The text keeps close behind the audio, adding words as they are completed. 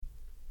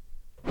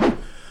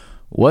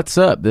What's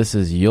up? This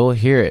is You'll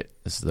Hear It.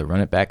 This is the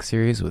Run It Back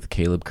series with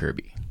Caleb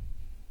Kirby.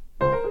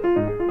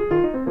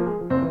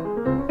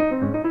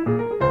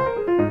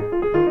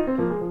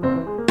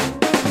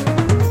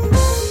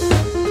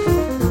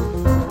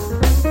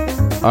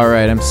 All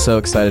right, I'm so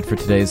excited for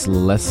today's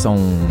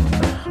lesson,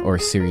 or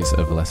series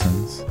of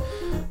lessons.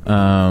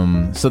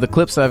 So the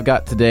clips I've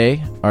got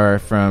today are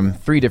from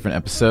 3 different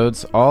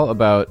episodes, all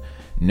about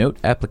note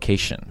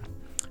application.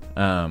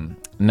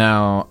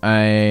 Now,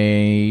 I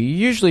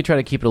usually try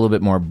to keep it a little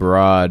bit more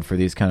broad for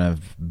these kind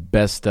of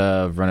best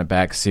of Run It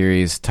Back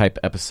series type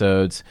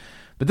episodes.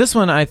 But this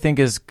one I think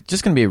is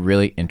just going to be a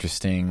really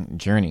interesting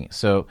journey.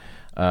 So,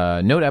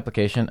 note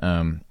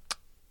application,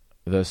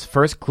 this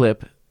first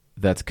clip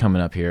that's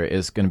coming up here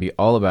is going to be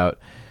all about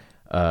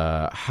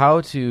how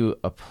to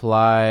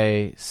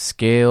apply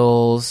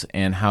scales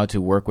and how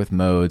to work with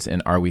modes.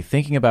 And are we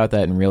thinking about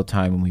that in real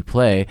time when we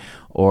play,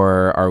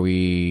 or are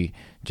we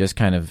just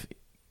kind of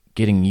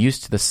getting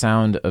used to the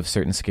sound of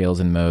certain scales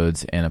and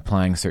modes and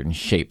applying certain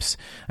shapes?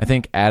 I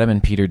think Adam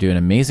and Peter do an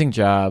amazing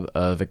job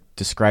of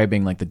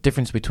describing like the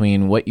difference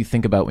between what you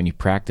think about when you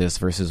practice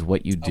versus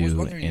what you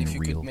do in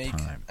real time. Make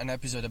an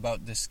episode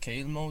about the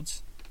scale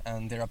modes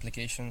and their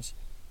applications.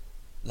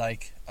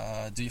 Like,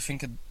 do you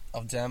think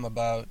of them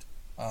about,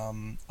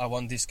 I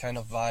want this kind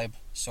of vibe,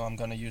 so I'm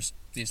gonna use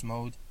this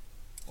mode?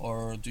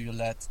 Or do you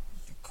let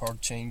the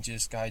chord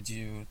changes guide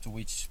you to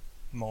which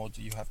mode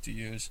you have to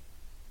use?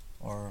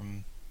 Or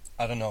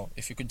I don't know,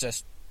 if you could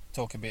just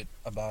talk a bit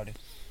about it.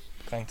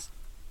 Thanks.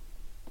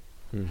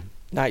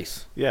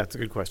 Nice. Yeah, it's a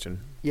good question.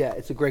 Yeah,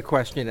 it's a great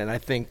question, and I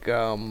think,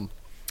 so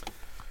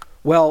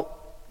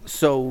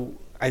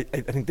I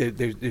think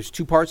there's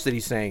 2 parts that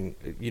he's saying.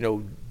 You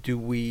know, do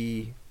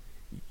we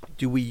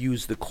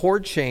use the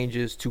chord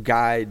changes to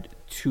guide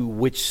to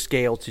which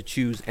scale to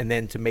choose and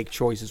then to make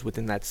choices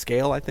within that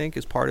scale, I think,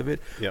 is part of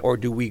it? Yep. Or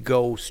do we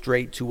go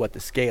straight to what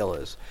the scale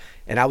is?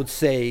 And I would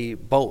say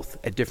both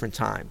at different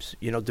times,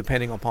 you know,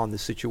 depending upon the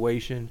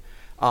situation.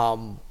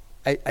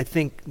 I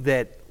think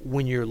that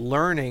when you're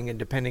learning and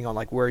depending on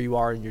like where you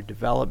are in your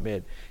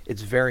development,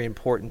 it's very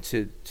important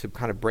to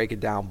kind of break it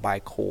down by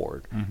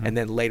chord. Mm-hmm. And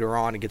then later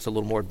on, it gets a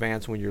little more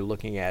advanced when you're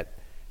looking at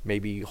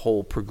maybe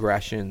whole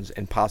progressions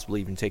and possibly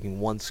even taking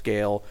one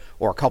scale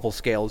or a couple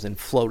scales and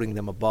floating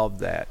them above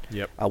that,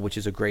 which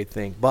is a great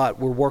thing. But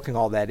we're working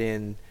all that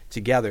in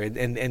together,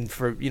 and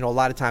for, you know, a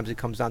lot of times it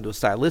comes down to a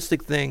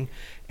stylistic thing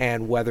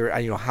and whether,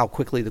 you know, how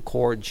quickly the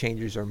chord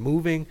changes are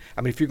moving.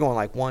 I mean, if you're going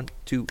like 1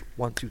 2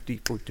 1 2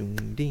 3 4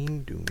 doom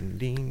ding doom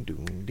ding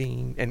doom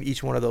ding, and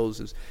each one of those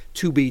is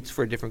 2 beats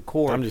for a different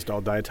chord. I'm just all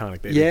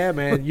diatonic, baby. Yeah,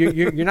 man.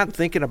 You're not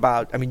thinking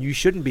about, I mean, you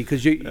shouldn't be,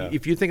 because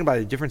if you're thinking about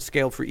a different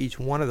scale for each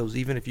one of those,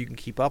 even if you can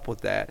keep up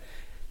with that,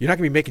 you're not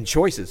going to be making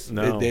choices.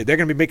 No. They're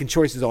going to be making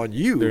choices on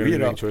you. They're going to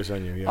be making choices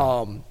on you,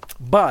 yeah.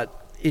 But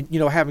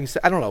you know, having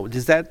said, I don't know,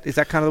 is that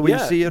kind of the way you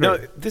see it? No,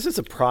 or? This is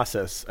a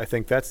process. I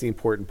think that's the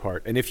important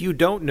part. And if you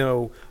don't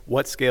know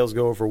what scales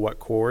go over what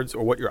chords,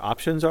 or what your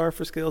options are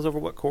for scales over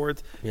what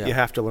chords, you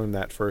have to learn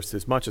that first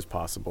as much as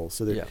possible,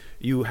 so that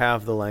you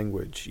have the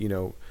language, you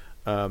know,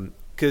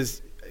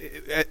 because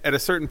at a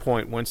certain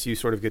point, once you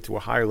sort of get to a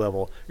higher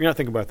level, you're not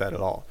thinking about that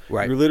at all.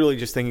 Right. You're literally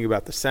just thinking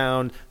about the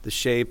sound, the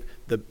shape,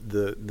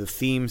 the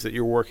themes that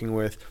you're working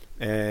with.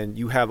 And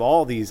you have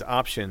all these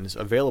options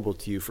available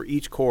to you for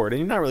each chord.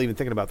 And you're not really even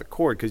thinking about the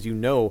chord, because you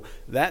know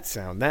that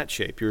sound, that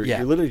shape. You're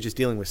literally just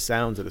dealing with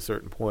sounds at a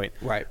certain point.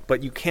 Right.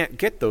 But you can't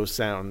get those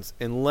sounds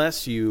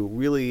unless you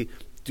really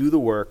do the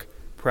work,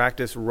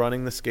 practice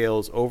running the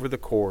scales over the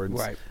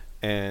chords,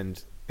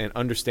 and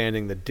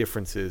understanding the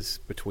differences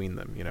between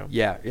them, you know?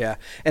 Yeah.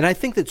 And I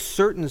think that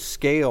certain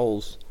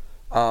scales,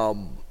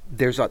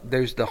 there's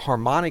the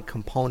harmonic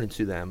component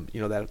to them, you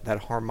know,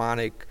 that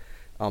harmonic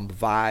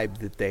vibe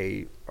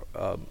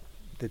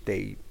that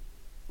they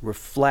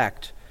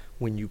reflect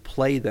when you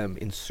play them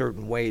in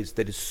certain ways,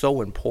 that is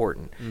so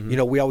important. Mm-hmm. You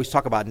know, we always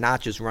talk about not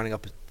just running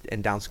up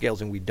and down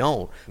scales, and we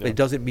don't. But it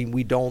doesn't mean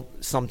we don't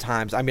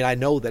sometimes. I mean, I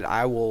know that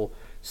I will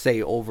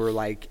say over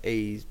like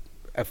a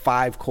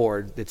 5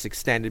 chord that's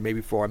extended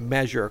maybe for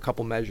a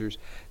couple measures,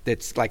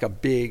 that's like a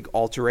big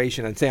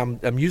alteration, and say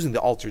I'm using the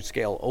altered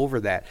scale over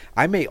that.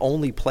 I may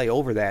only play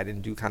over that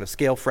and do kind of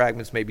scale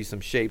fragments, maybe some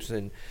shapes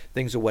and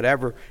things or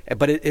whatever,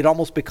 but it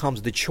almost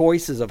becomes, the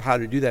choices of how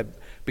to do that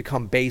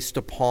become based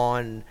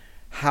upon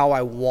how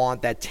I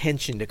want that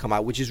tension to come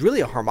out, which is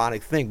really a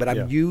harmonic thing, but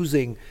I'm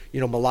using,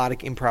 you know,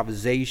 melodic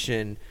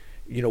improvisation,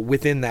 you know,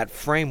 within that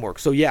framework.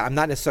 So yeah, I'm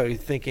not necessarily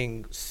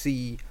thinking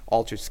C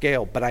altered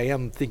scale, but I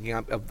am thinking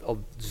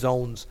of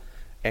zones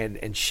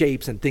and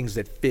shapes and things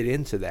that fit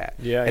into that.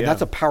 And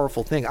that's a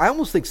powerful thing. I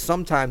almost think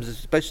sometimes,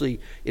 especially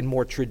in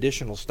more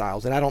traditional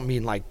styles, and I don't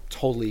mean like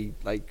totally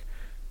like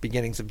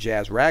beginnings of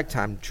jazz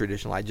ragtime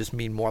traditional, I just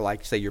mean more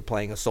like, say you're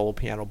playing a solo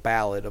piano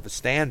ballad of a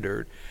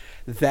standard,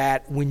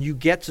 that when you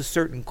get to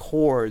certain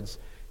chords,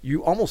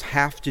 you almost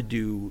have to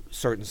do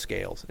certain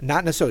scales.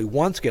 Not necessarily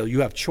one scale. You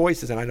have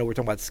choices, and I know we're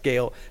talking about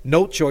scale,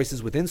 note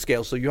choices within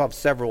scales, so you have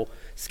several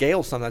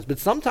scales sometimes. But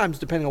sometimes,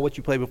 depending on what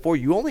you played before,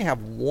 you only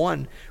have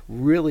one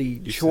really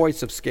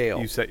choice of scale.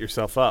 You set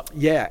yourself up.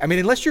 Yeah. I mean,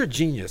 unless you're a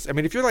genius. I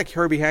mean, if you're like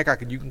Herbie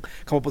Hancock and you can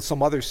come up with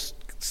some other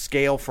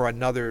scale for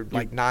another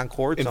like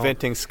non-chord tone.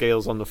 Inventing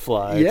scales on the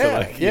fly.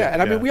 Yeah.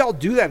 And I mean, we all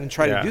do that and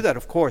try to do that,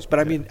 of course. But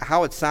I mean,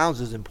 how it sounds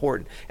is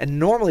important. And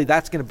normally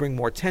that's going to bring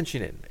more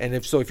tension in. And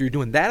if you're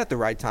doing that at the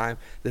right time,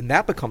 then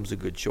that becomes a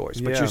good choice.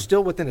 But you're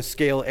still within a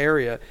scale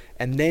area,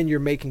 and then you're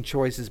making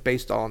choices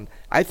based on,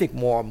 I think,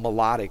 more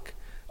melodic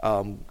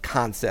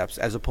concepts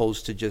as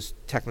opposed to just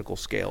technical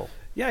scale.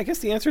 Yeah, I guess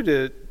the answer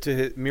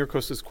to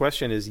Mirkos's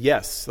question is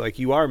yes. Like,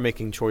 you are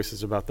making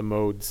choices about the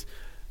modes,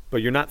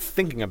 but you're not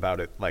thinking about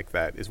it like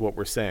that, is what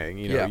we're saying.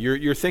 You know,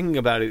 you're thinking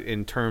about it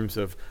in terms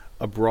of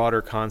a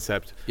broader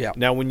concept. Yeah.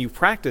 Now, when you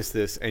practice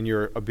this and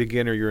you're a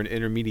beginner, you're an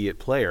intermediate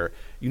player,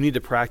 you need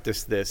to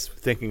practice this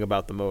thinking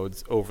about the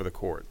modes over the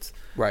chords.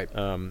 Right.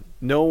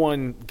 No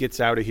one gets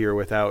out of here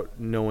without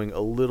knowing a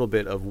little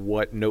bit of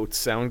what notes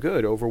sound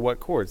good over what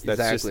chords. That's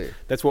exactly.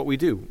 That's what we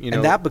do. You know?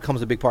 And that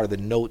becomes a big part of the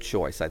note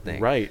choice, I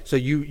think. Right. So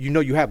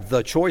you have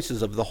the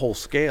choices of the whole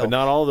scale. But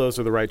not all those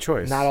are the right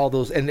choice. Not all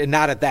those, and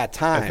not at that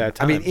time. At that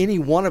time. I mean, any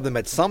one of them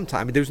at some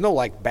time. I mean, there's no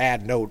like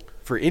bad note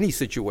for any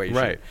situation.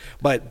 Right.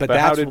 But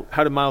that's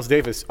how did Miles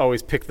Davis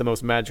always pick the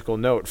most magical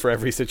note for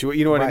every situation?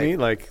 You know what I mean?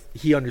 Like,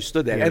 he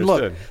understood that. And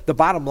look, the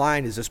bottom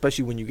line is,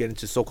 especially when you get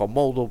into so-called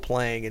modal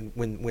playing and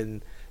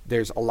when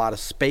there's a lot of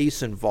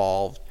space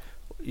involved,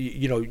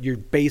 you know, you're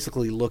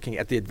basically looking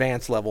at the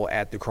advanced level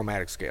at the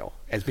chromatic scale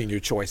as being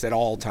your choice at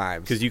all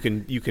times. Because you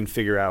can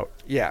figure out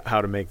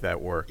how to make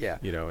that work. Yeah.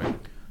 You know.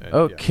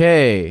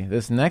 Okay,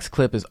 this next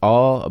clip is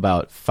all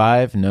about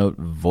 5-note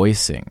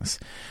voicings.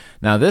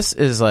 Now, this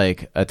is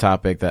like a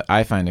topic that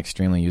I find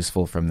extremely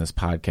useful from this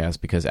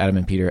podcast because Adam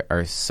and Peter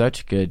are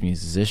such good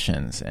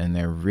musicians, and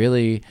they're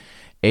really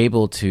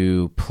able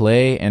to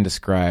play and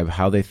describe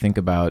how they think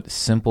about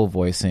simple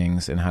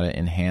voicings and how to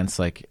enhance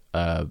like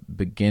a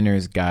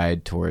beginner's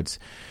guide towards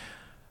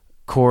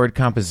chord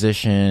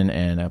composition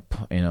and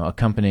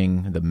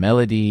accompanying the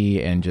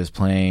melody and just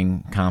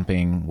playing,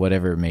 comping,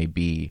 whatever it may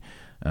be.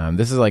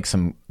 This is like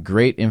some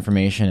great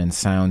information and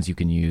sounds you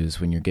can use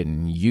when you're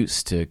getting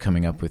used to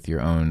coming up with your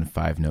own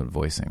 5-note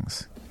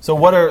voicings. So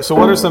what are some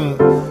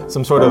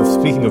sort of,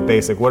 speaking of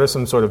basic, what are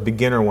some sort of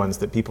beginner ones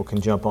that people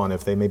can jump on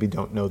if they maybe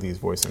don't know these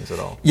voicings at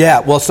all? Yeah,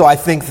 well, so I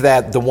think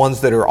that the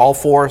ones that are all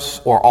fourths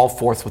or all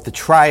fourths with the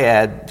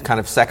triad, kind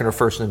of second or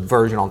first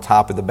inversion on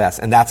top are the best,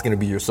 and that's going to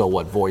be your so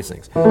what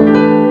voicings.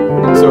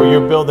 So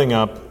you're building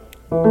up.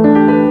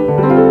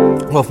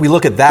 Well, if we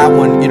look at that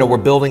one, you know, we're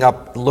building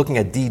up, looking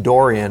at D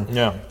Dorian,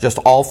 just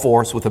all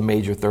fourths with a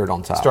major third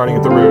on top. Starting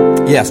at the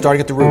root. Yeah, starting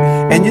at the root.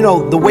 And, you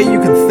know, the way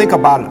you can think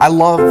about it, I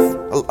love,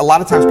 a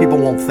lot of times people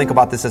won't think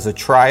about this as a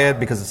triad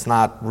because it's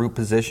not root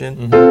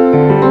position.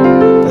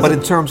 Mm-hmm. But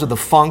in terms of the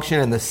function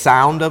and the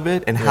sound of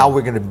it and how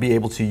we're going to be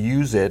able to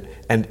use it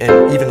and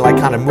even like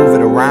kind of move it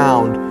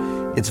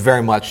around, it's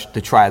very much the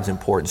triad's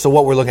important. So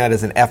what we're looking at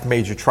is an F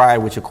major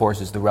triad, which of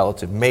course is the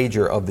relative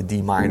major of the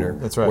D minor.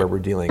 That's right. Where we're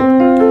dealing.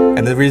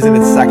 And the reason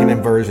it's second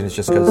inversion is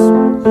just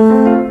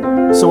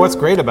because. So what's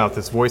great about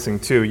this voicing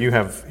too, you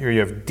have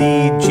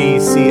D, G,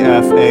 C,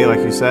 F, A, like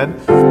you said,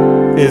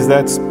 is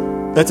that's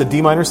a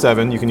D minor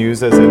 7 you can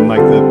use as in like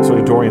the sort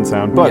of Dorian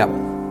sound, but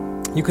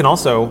you can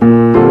also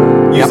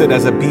use it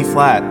as a B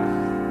flat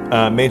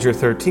major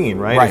 13,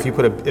 right? If you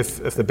put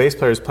if the bass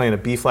player is playing a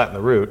B flat in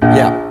the root.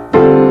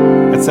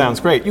 That sounds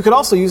great. You could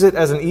also use it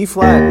as an E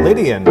flat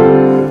Lydian.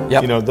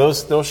 You know,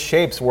 those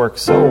shapes work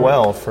so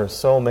well for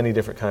so many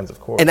different kinds of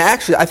chords. And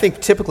actually, I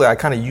think typically I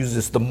kind of use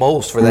this the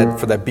most for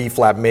that B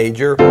flat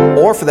major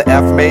or for the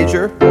F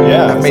major.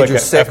 F major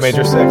 6. F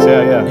major 6.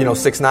 You know,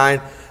 6/9.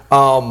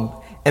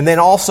 And then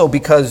also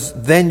because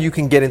then you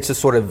can get into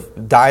sort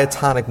of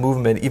diatonic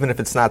movement, even if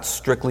it's not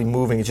strictly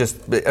moving. It's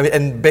just,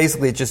 and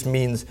basically it just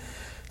means,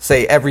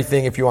 say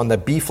everything if you're on the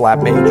B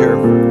flat major,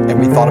 and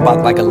we thought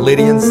about like a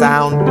Lydian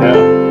sound.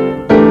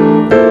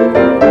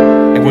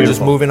 And we're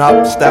just moving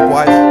up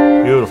stepwise.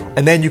 Beautiful.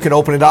 And then you can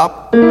open it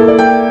up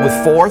with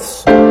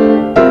fourths.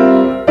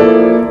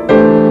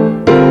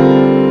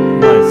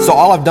 Nice. So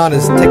all I've done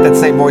is take that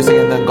same voicing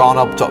and then gone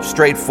up to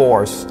straight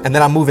fourths. And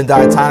then I'm moving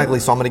diatonically,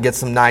 so I'm going to get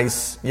some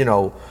nice, you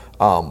know,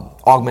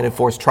 augmented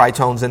fourths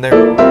tritones in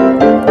there.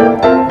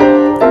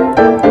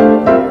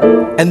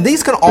 And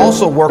these can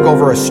also work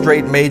over a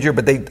straight major,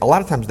 but a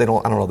lot of times they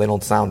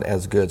don't sound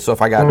as good. So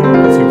if I got...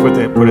 So you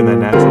put in that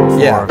natural 4.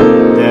 Yeah,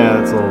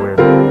 that's a little weird.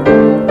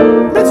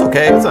 It's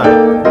okay. It's all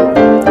right.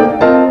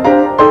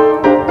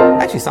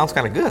 Actually sounds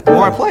kind of good the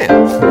more I play it.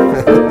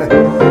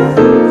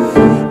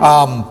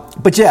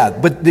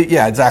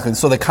 Exactly.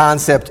 So the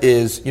concept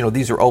is, you know,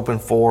 these are open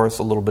fourths,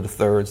 a little bit of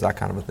thirds, that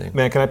kind of a thing.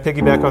 Man, can I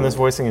piggyback on this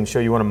voicing and show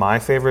you one of my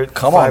favorite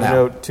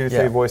 5-note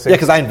 2-3 voicings? Yeah,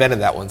 because I invented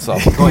that one, so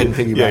go ahead and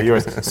piggyback. Yeah,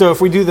 yours. So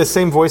if we do the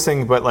same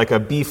voicing but like a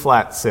B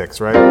flat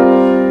 6, right?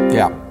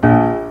 Yeah.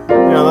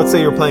 You know, let's say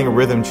you're playing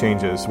rhythm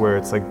changes where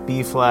it's like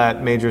B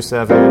flat major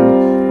 7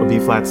 or B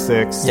flat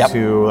 6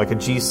 to like a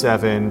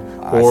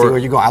G7. I see where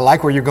you're going. I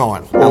like where you're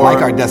going. I like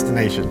our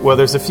destination. Well,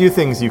 there's a few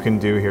things you can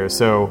do here.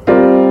 So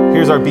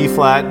here's our B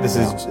flat. This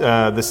is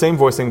the same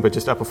voicing, but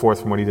just up a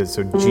fourth from what he did.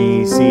 So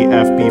G, C,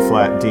 F, B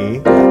flat, D.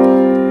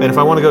 And if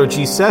I want to go to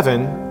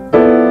G7,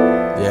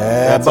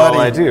 that's all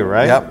I do,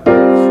 right? Yep.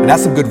 And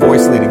that's some good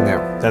voice leading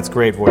there. That's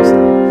great voice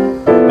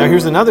leading. Now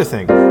here's another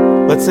thing.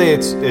 Let's say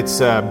it's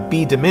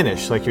B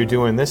diminished, like you're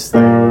doing this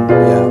thing.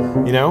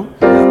 Yeah. You know?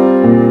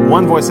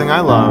 One voicing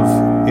I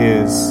love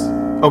is,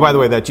 oh, by the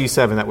way, that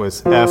G7, that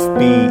was F,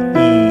 B, E,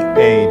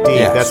 A, D.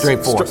 Yeah, that's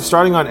straight fourth.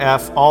 Starting on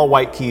F, all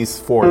white keys,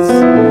 fourths.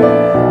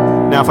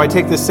 Now, if I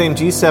take this same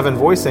G7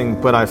 voicing,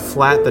 but I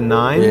flat the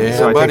 9,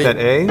 so I take that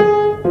A.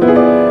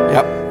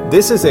 Yep.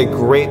 This is a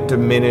great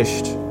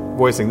diminished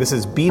voicing. This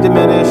is B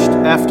diminished,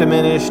 F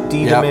diminished,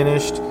 D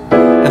diminished.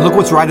 And look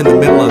what's right in the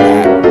middle of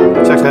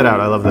that. Check that out.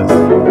 I love this.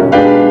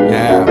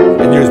 Yeah.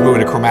 And you're just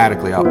moving it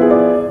chromatically up.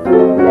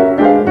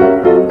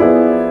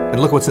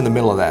 And look what's in the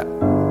middle of that.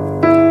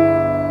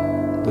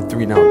 The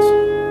 3 notes.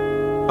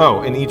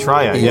 Oh, an E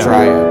triad. E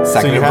triad.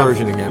 Second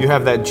inversion again. You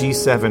have that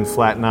G7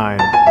 flat 9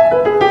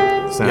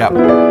 sound. Yep.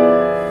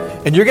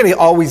 And you're going to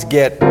always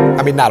get,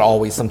 I mean, not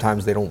always,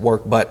 sometimes they don't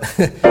work, but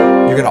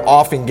you're going to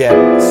often get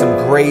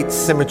some great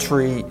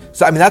symmetry.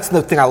 So, I mean, that's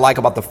the thing I like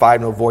about the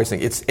 5-note voicing.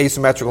 It's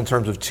asymmetrical in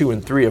terms of 2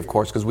 and 3, of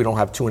course, because we don't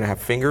have 2.5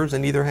 fingers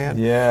in either hand.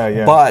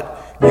 Yeah.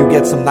 But you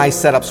get some nice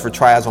setups for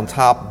triads on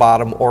top,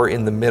 bottom, or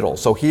in the middle.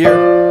 So here,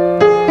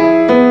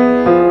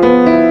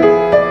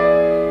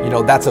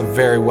 that's a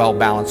very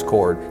well-balanced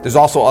chord. There's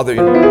also other, if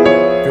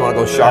you want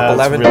to go sharp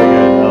 11. That's really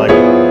good. I like it.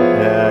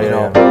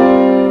 Yeah.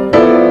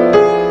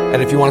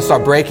 And if you want to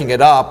start breaking it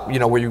up,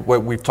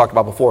 what we've talked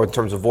about before in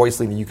terms of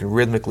voice leading, you can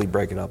rhythmically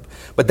break it up.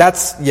 But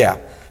that's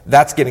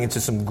getting into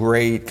some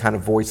great kind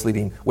of voice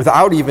leading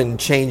without even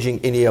changing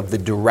any of the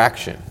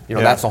direction.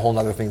 That's a whole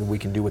other thing that we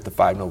can do with the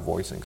 5-note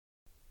voicing.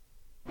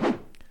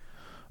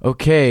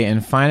 Okay,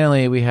 and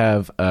finally we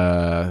have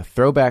a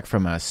throwback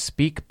from a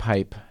Speak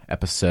Pipe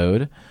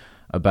episode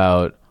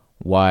about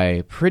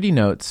why pretty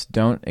notes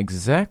don't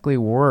exactly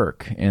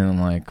work in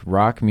like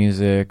rock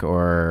music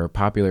or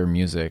popular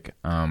music.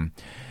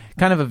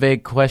 Kind of a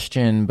vague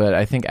question, but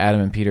I think Adam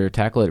and Peter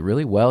tackle it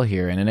really well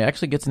here, and it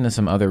actually gets into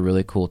some other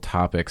really cool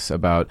topics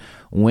about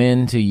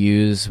when to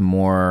use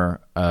more,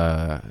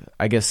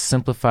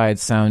 simplified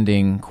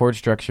sounding chord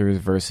structures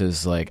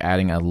versus like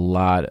adding a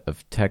lot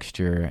of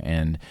texture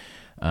and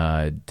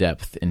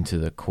depth into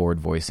the chord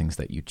voicings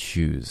that you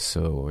choose.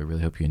 So I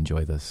really hope you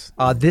enjoy this.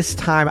 This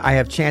time I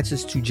have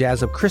chances to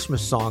jazz up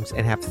Christmas songs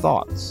and have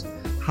thoughts.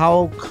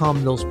 How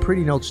come those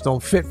pretty notes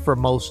don't fit for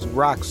most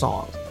rock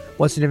songs?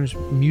 What's the difference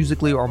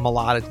musically or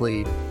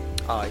melodically,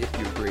 if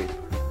you agree?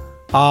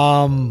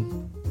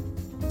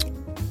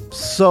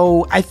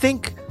 So I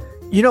think,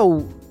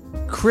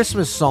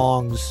 Christmas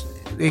songs,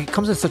 it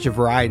comes in such a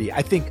variety.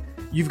 I think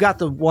you've got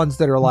the ones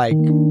that are like,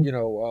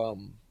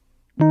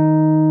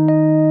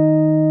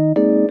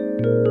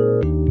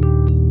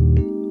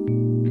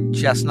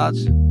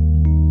 Chestnuts,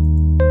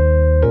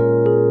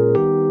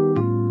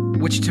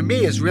 which to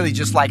me is really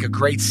just like a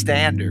great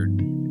standard.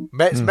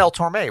 It's Mel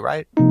Torme,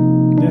 right?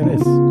 Yeah, it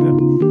is. Yeah.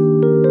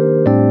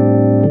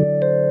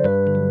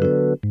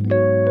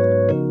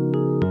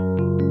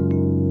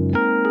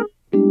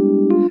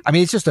 I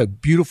mean, it's just a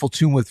beautiful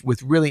tune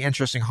with really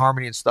interesting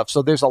harmony and stuff.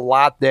 So there's a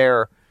lot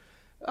there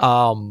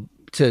to,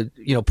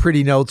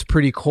 pretty notes,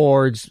 pretty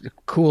chords,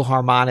 cool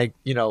harmonic,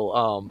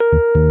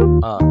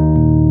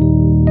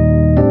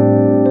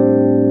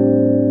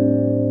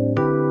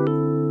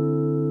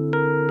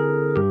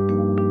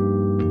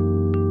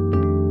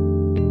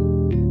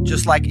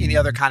 just like any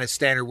other kind of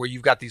standard where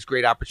you've got these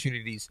great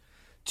opportunities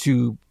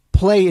to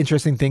play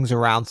interesting things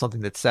around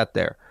something that's set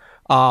there.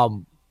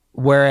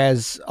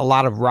 Whereas a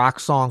lot of rock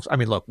songs, I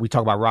mean, look, we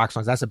talk about rock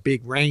songs, that's a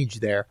big range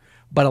there,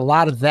 but a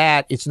lot of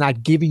that, it's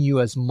not giving you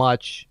as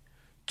much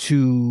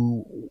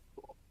to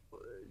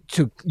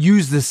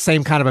use the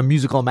same kind of a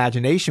musical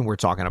imagination we're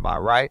talking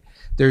about, right?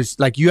 There's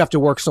like, you have to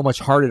work so much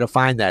harder to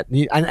find that.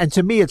 And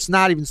to me, it's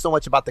not even so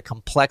much about the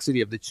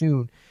complexity of the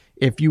tune.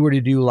 If you were to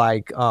do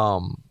like,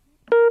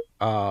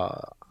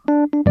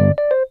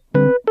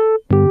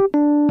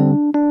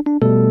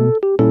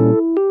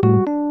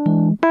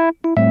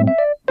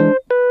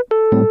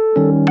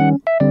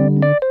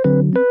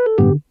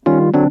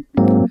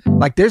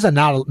 like there's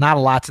not a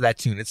lot to that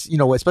tune. It's,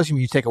 especially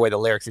when you take away the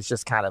lyrics, it's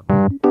just kind of,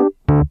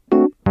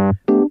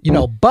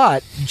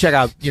 but you check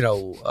out,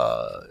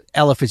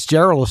 Ella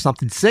Fitzgerald or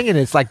something singing,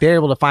 it's like they're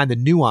able to find the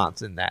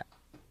nuance in that.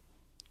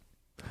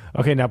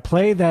 Okay, now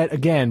play that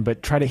again,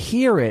 but try to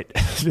hear it.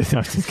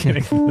 No, just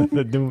kidding.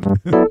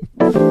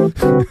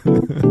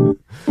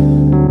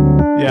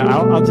 Yeah,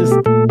 I'll just.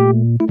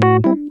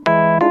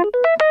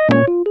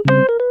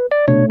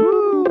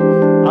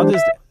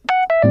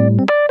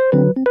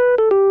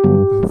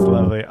 That's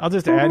lovely. I'll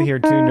just add here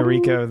too,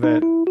 Noriko,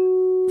 that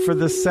for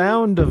the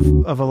sound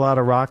of a lot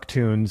of rock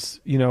tunes,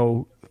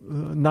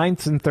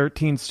 9ths and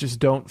 13ths just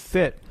don't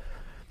fit.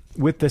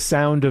 the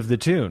sound of the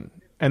tune.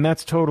 And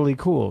that's totally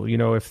cool. You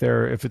know, if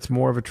it's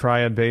more of a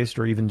triad based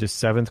or even just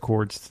seventh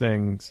chords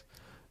things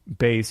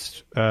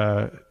based,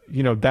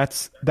 you know,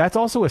 that's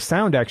also a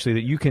sound actually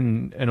that you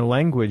can, in a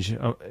language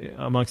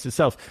amongst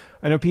itself.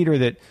 I know, Peter,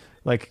 that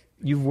like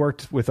you've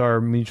worked with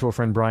our mutual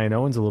friend Brian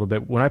Owens a little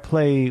bit. When I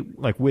play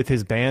like with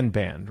his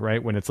band,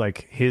 right, when it's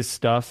like his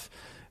stuff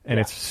and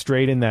it's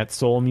straight in that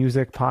soul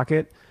music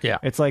pocket,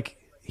 it's like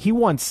he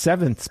wants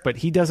sevenths, but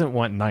he doesn't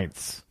want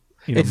ninths.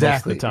 You know,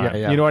 exactly. Most of the time.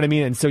 Yeah. You know what I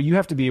mean? And so you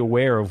have to be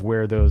aware of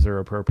where those are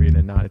appropriate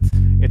and not.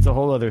 It's a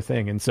whole other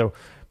thing. And so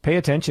pay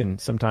attention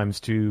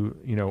sometimes to,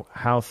 you know,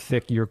 how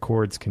thick your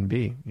chords can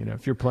be. You know,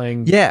 if you're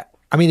playing. Yeah.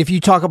 I mean, if you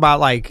talk about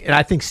like, and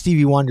I think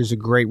Stevie Wonder's a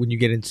great, when you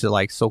get into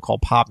like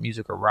so-called pop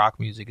music or rock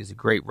music, is a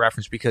great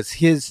reference because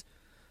his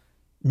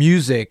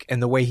music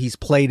and the way he's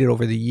played it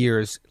over the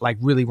years, like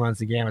really runs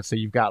the gamut. So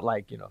you've got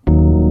like, you know,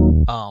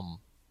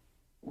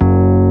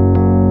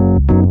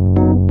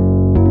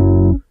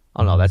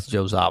 oh no, that's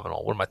Joe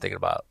Zawinul. What am I thinking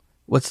about?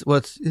 What's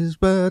is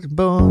but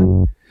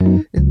born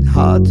in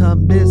Hard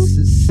Time,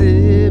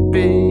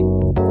 Mississippi?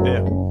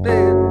 Yeah.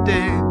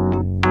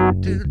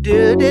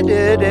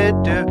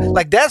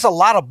 Like there's a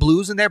lot of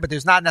blues in there, but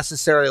there's not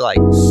necessarily like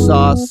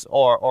sus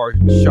or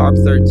sharp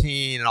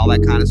 13 and all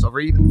that kind of stuff, or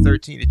even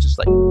 13. It's just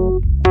like,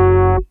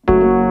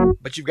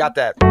 but you've got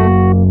that.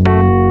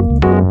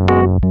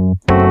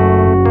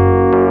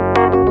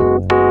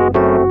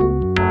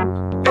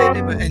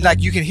 And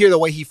like you can hear the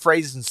way he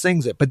phrases and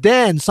sings it, but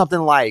then something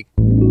like,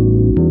 you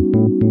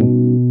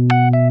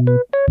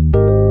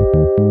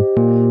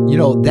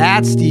know,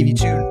 that Stevie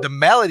tune, the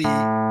melody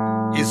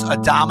is a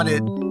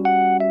dominant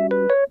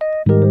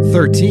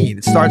 13.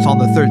 It starts on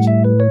the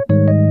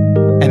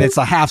 13, and it's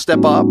a half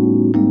step up,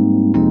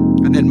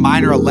 and then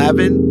minor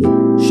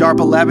 11, sharp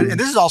 11, and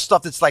this is all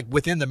stuff that's like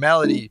within the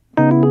melody.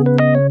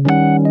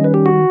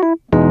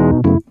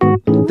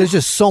 There's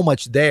just so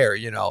much there,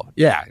 you know.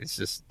 Yeah, it's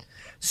just.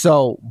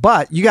 So,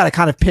 but you got to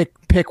kind of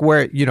pick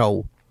where, you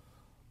know,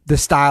 the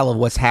style of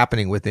what's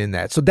happening within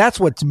that. So that's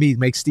what to me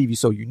makes Stevie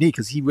so unique,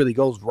 because he really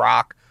goes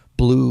rock,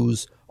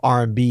 blues,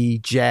 R&B,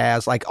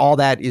 jazz, like all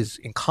that is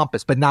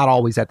encompassed, but not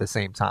always at the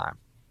same time.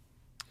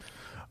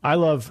 I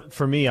love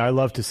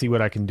to see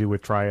what I can do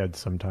with triads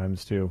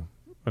sometimes too.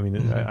 I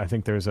mean, I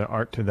think there's an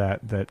art to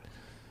that,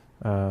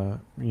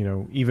 you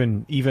know,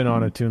 even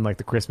on a tune like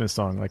the Christmas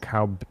song, like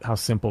how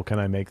simple can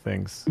I make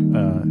things?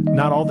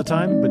 Not all the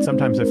time, but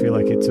sometimes I feel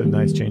like it's a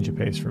nice change of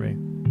pace for me.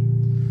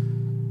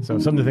 So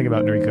something to think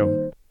about,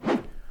 Noriko.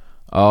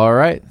 All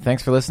right.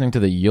 Thanks for listening to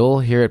the You'll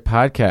Hear It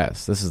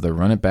podcast. This is the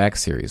Run It Back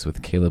series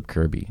with Caleb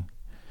Kirby.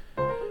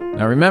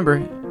 Now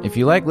remember, if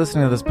you like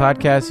listening to this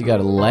podcast, you got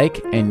to like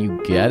and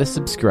you got to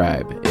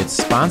subscribe. It's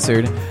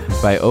sponsored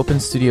by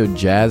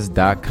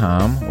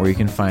OpenStudioJazz.com, where you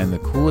can find the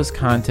coolest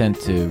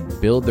content to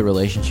build the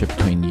relationship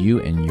between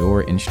you and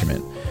your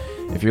instrument.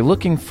 If you're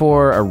looking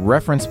for a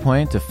reference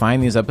point to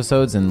find these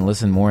episodes and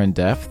listen more in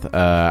depth,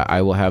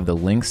 I will have the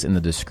links in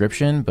the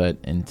description. But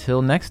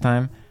until next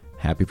time,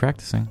 happy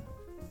practicing.